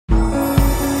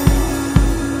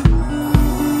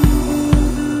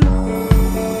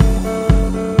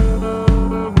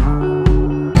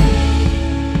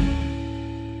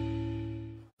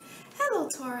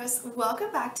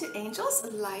welcome back to Angel's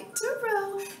Light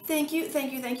Tarot. Thank you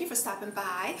for stopping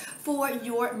by for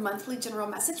your monthly general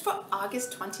message for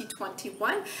August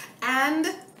 2021. And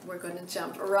we're going to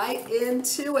jump right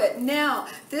into it. Now,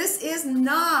 this is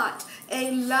not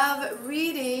a love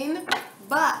reading,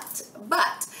 but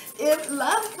if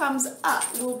love comes up,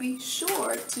 we'll be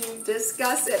sure to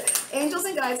discuss it. Angels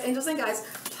and guides,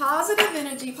 positive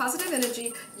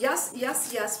energy,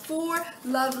 yes, for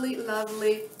lovely,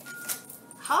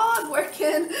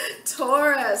 hard-working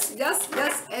Taurus. Yes,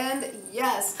 and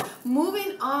yes.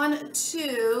 Moving on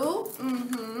to,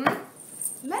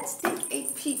 let's take a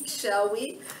peek, shall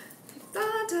we?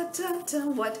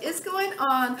 What is going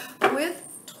on with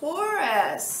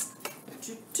Taurus?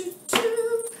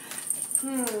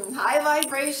 High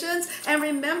vibrations. And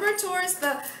remember, Taurus,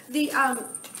 the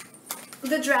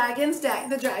Dragon's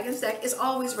deck is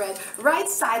always read right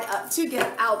side up to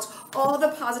get out all the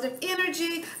positive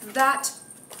energy that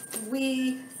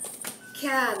we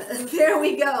can. There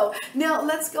we go. Now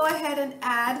let's go ahead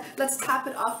and let's top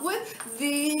it off with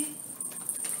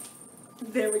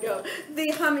there we go,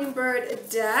 the Hummingbird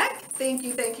deck. Thank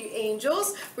you,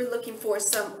 angels. We're looking for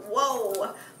some,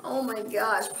 whoa, oh my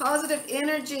gosh, positive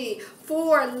energy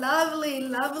for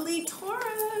lovely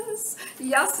Taurus.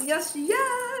 Yes.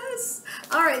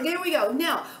 All right, there we go.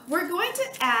 Now, we're going to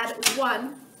add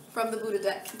one from the Buddha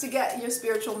deck to get your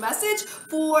spiritual message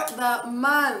for the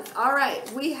month. All right,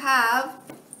 we have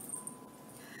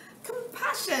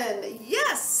compassion.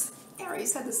 Yes.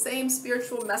 Aries had the same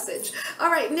spiritual message.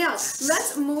 All right, now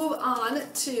let's move on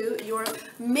to your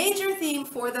major theme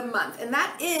for the month, and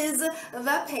that is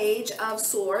the Page of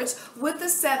Swords with the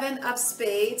 7 of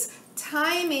Spades,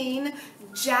 timing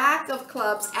Jack of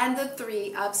Clubs, and the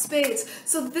 3 of Spades.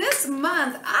 So this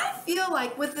month, I feel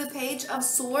like with the Page of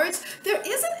Swords, there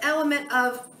is an element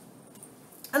of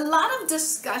a lot of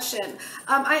discussion.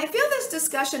 I feel this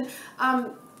discussion,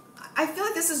 I feel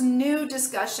like this is new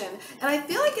discussion, and I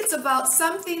feel like it's about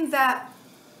something that,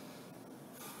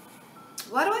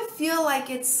 why do I feel like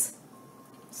it's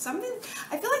something,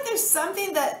 I feel like there's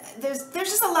something that, there's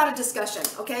just a lot of discussion,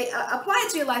 okay? Apply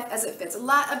it to your life as it fits. A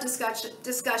lot of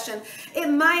discussion. It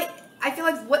might, I feel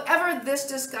like whatever this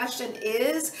discussion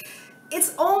is,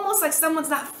 it's almost like someone's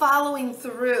not following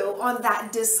through on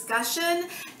that discussion.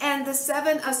 And the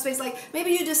 7 of Spades, like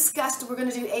maybe you discussed we're going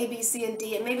to do A, B, C, and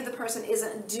D, and maybe the person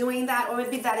isn't doing that, or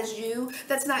maybe that is you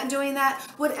that's not doing that.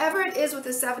 Whatever it is with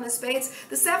the 7 of Spades,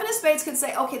 the 7 of Spades could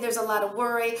say, okay, there's a lot of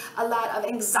worry, a lot of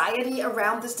anxiety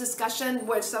around this discussion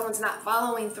where someone's not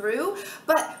following through.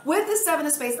 But with the 7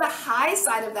 of Spades, the high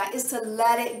side of that is to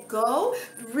let it go,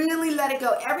 really let it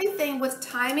go. Everything with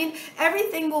timing,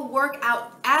 everything will work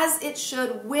out as it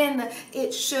should, when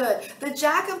it should. The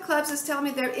Jack of Clubs is telling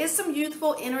me there is some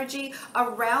youthful energy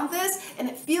around this, and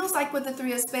it feels like with the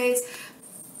 3 of Spades,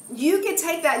 you can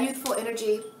take that youthful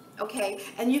energy, okay,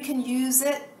 and you can use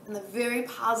it in a very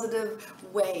positive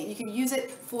way. You can use it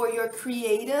for your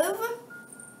creative,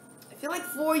 I feel like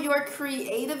for your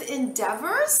creative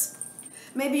endeavors.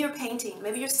 Maybe you're painting,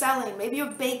 maybe you're selling, maybe you're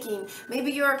baking,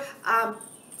 maybe you're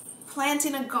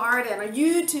planting a garden, or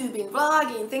YouTubing,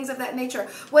 vlogging, things of that nature.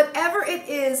 Whatever it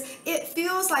is, it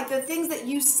feels like the things that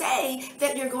you say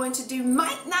that you're going to do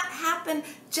might not happen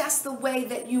just the way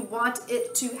that you want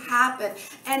it to happen.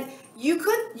 And you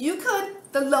could,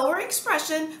 the lower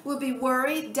expression would be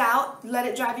worry, doubt, let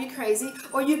it drive you crazy,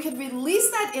 or you could release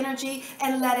that energy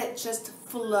and let it just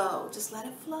flow. Just let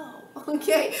it flow,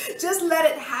 okay? Just let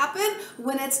it happen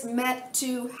when it's meant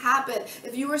to happen.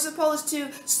 If you were supposed to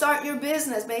start your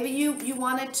business, maybe you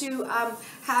wanted to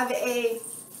have a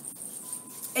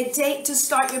date to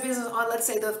start your business on, let's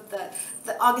say, the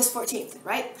August 14th,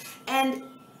 right? And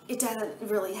it doesn't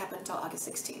really happen until August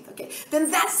 16th, okay?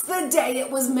 Then that's the day it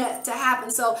was meant to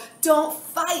happen. So don't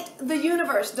fight the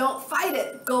universe. Don't fight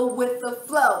it. Go with the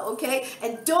flow, okay?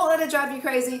 And don't let it drive you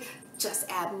crazy. Just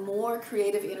add more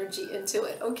creative energy into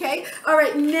it, okay? All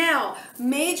right, now,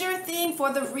 major theme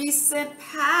for the recent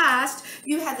past,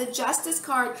 you had the Justice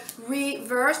card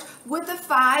reversed with the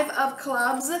 5 of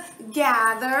Clubs,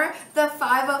 gather, the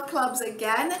 5 of Clubs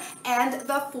again, and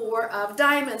the 4 of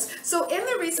Diamonds. So in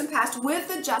the recent past, with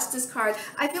the Justice card,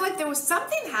 I feel like there was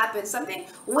something happened, something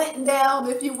went down,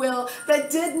 if you will, that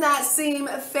did not seem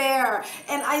fair.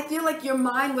 And I feel like your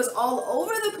mind was all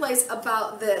over the place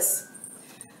about this.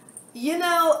 You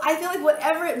know, I feel like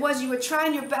whatever it was, you were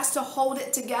trying your best to hold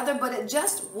it together, but it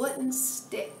just wouldn't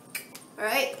stick, all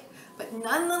right? But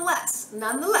nonetheless,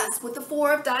 with the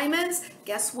 4 of Diamonds,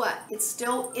 guess what? It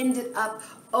still ended up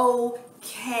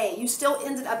okay. You still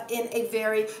ended up in a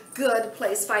very good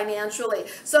place financially.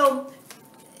 So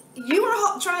you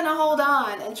were trying to hold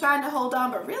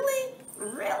on, but really,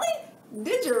 Really?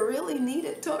 Did you really need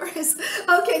it, Taurus?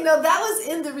 Okay, no, that was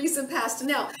in the recent past.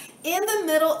 Now, in the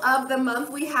middle of the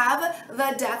month, we have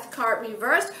the Death card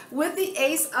reversed with the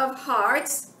Ace of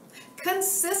Hearts.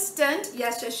 Consistent,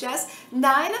 yes, yes, yes,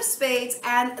 9 of Spades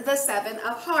and the 7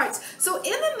 of Hearts. So in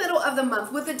the middle of the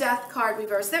month with the Death card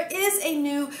reversed, there is a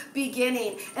new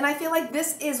beginning. And I feel like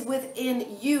this is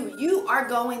within you. You are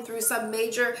going through some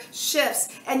major shifts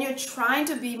and you're trying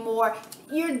to be more,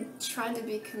 you're trying to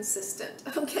be consistent,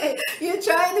 okay? You're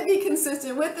trying to be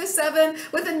consistent with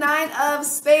the 9 of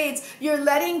Spades. You're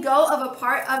letting go of a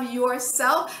part of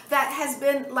yourself that has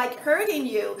been like hurting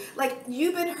you. Like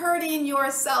you've been hurting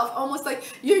yourself, almost like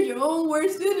you're your own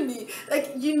worst enemy.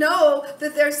 Like you know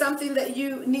that there's something that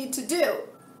you need to do.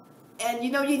 And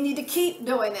you know you need to keep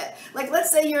doing it. Like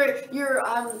let's say you're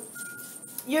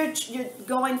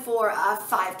going for a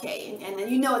 5K and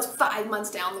you know it's 5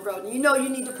 months down the road and you know you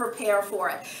need to prepare for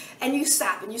it, and you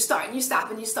stop and you start and you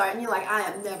stop and you start and you're like, I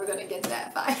am never going to get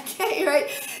that 5K, right?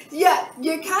 Yeah,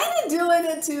 you're kind of doing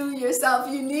it to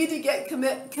yourself. You need to get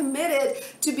committed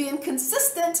to being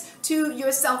consistent to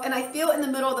yourself, and I feel in the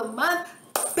middle of the month,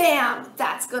 bam,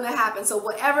 that's going to happen. So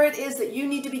whatever it is that you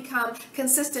need to become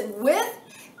consistent with,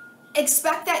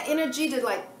 expect that energy to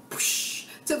like push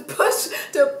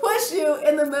you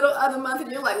in the middle of the month,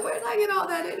 and you're like, where did I get all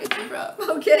that energy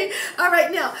from? Okay, all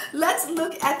right, now let's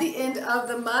look at the end of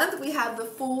the month. We have the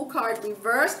Fool card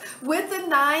reversed with the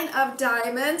 9 of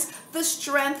Diamonds, the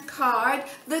Strength card,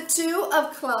 the 2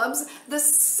 of Clubs, the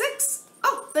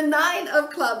 9 of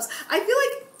Clubs. I feel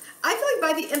like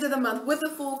by the end of the month with the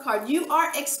Fool card, you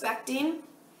are expecting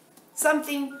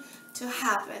something to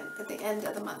happen at the end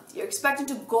of the month. You're expecting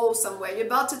to go somewhere. You're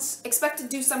about to expect to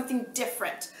do something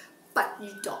different, but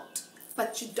you don't.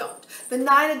 The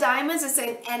 9 of Diamonds is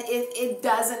saying, and if it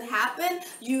doesn't happen,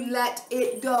 you let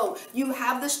it go. You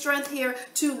have the strength here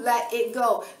to let it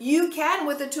go. You can,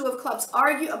 with the 2 of Clubs,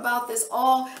 argue about this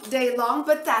all day long,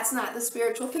 but that's not the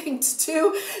spiritual thing to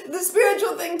do. The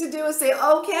spiritual thing to do is say,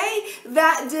 okay,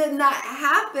 that did not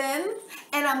happen,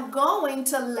 and I'm going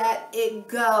to let it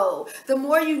go. The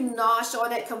more you nosh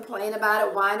on it, complain about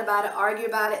it, whine about it, argue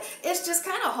about it, it's just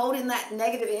kind of holding that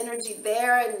negative energy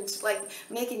there and just like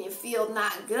making you feel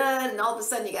not good, and all of a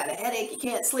sudden you got a headache, you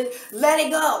can't sleep. Let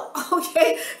it go,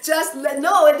 okay?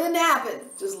 No, it didn't happen.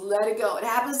 Just let it go. It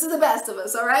happens to the best of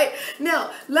us, all right?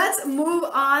 Now, let's move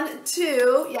on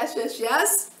to, yes,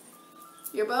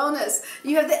 your bonus.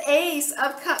 You have the Ace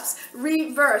of Cups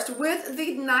reversed with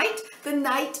the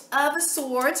Knight of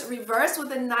Swords reversed with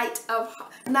the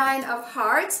 9 of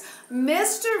Hearts,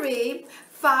 Mystery,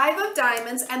 5 of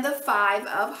Diamonds, and the 5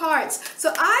 of Hearts.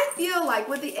 So I feel like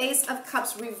with the Ace of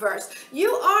Cups reversed,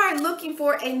 you are looking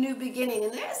for a new beginning.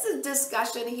 And there's a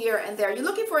discussion here and there. You're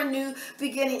looking for a new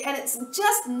beginning, and it's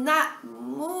just not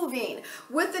moving.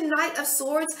 With the Knight of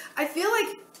Swords, I feel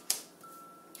like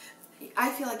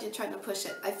you're trying to push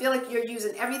it. I feel like you're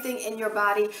using everything in your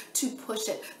body to push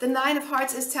it. The 9 of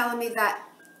Hearts is telling me that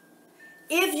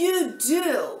if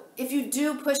you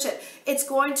do push it, it's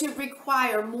going to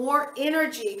require more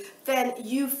energy than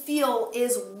you feel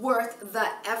is worth the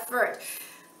effort.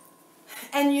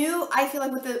 And I feel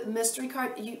like with the Mystery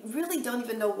card, you really don't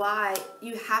even know why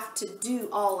you have to do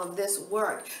all of this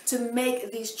work to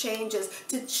make these changes,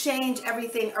 to change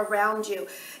everything around you.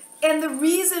 And the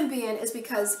reason being is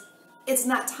because it's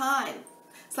not time.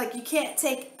 It's like you can't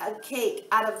take a cake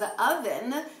out of the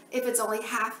oven if it's only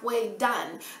halfway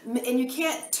done. And you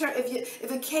can't turn,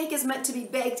 if a cake is meant to be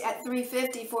baked at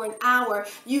 350 for an hour,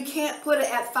 you can't put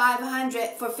it at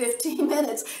 500 for 15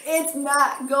 minutes. It's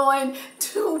not going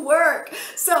to work.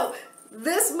 So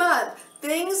this month,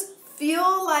 things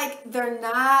feel like they're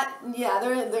not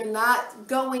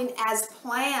going as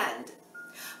planned.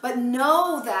 But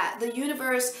know that the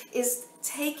universe is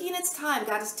taking its time.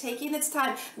 God is taking its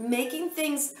time, making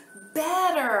things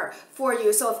better for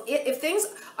you. So if things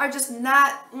are just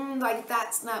not, like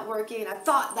that's not working, I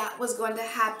thought that was going to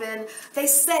happen, they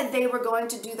said they were going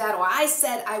to do that, or I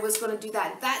said I was going to do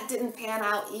that, that didn't pan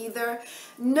out either,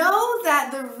 know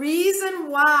that the reason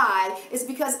why is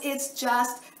because it's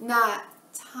just not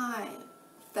time.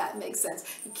 That makes sense.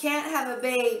 You can't have a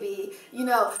baby,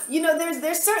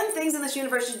 there's certain things in this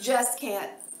universe you just can't.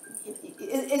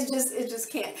 It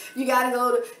just can't. You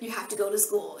have to go to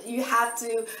school. You have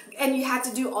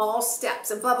to do all steps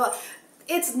and blah blah.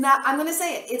 It's not, I'm gonna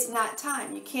say it, it's not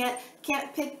time. You can't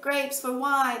pick grapes for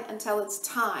wine until it's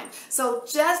time. So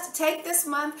just take this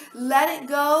month, let it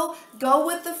go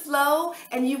with the flow,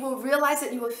 and you will realize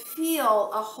that you will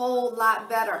feel a whole lot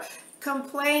better.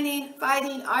 Complaining,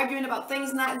 fighting, arguing about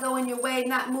things not going your way,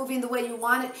 not moving the way you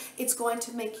want it, it's going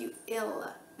to make you ill.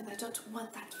 And I don't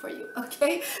want that for you,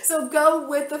 okay? So go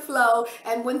with the flow,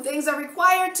 and when things are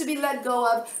required to be let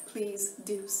go of, please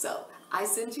do so. I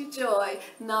send you joy,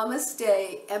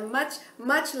 namaste, and much,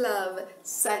 much love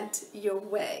sent your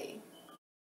way.